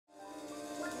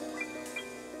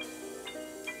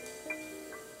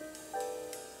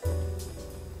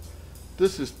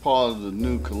This is part of the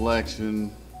new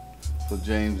collection for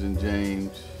James and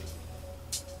James.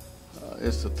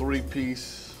 It's a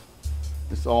three-piece.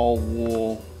 It's all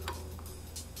wool.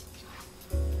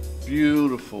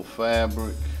 Beautiful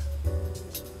fabric.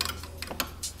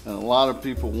 And a lot of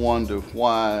people wonder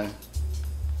why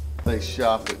they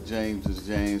shop at James and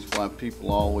James, why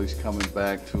people are always coming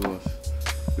back to us.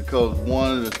 Because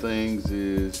one of the things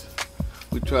is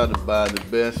we try to buy the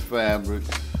best fabrics.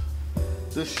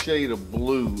 This shade of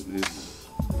blue is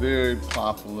very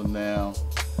popular now.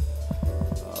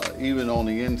 Even on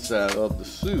the inside of the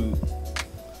suit,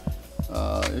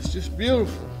 it's just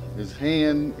beautiful.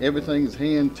 Everything is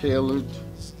hand tailored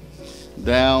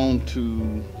down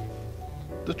to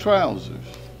the trousers.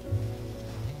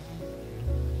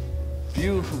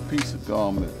 Beautiful piece of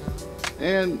garment.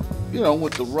 And, you know,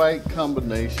 with the right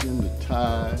combination, the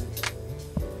tie,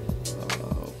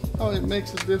 it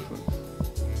makes a difference.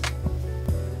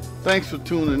 Thanks for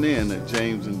tuning in at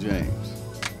James and James.